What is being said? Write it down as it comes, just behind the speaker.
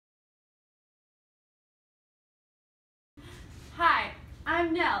Hi,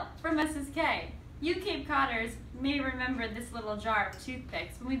 I'm Nell from SSK. You Cape Codders may remember this little jar of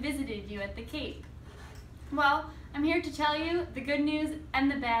toothpicks when we visited you at the Cape. Well, I'm here to tell you the good news and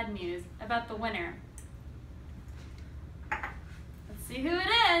the bad news about the winner. Let's see who it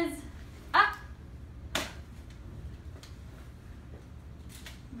is. Ah!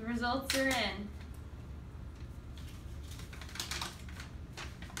 The results are in.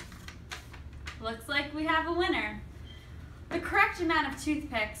 Looks like we have a winner. The correct amount of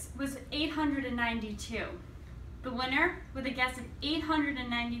toothpicks was 892. The winner, with a guess of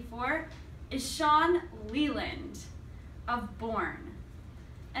 894, is Sean Leland of Bourne.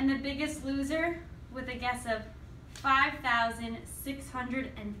 And the biggest loser, with a guess of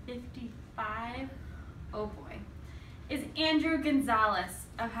 5,655, oh boy, is Andrew Gonzalez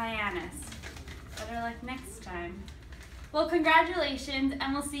of Hyannis. Better luck next time. Well, congratulations,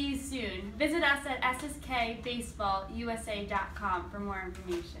 and we'll see you soon. Visit us at sskbaseballusa.com for more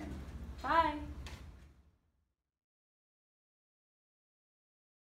information. Bye.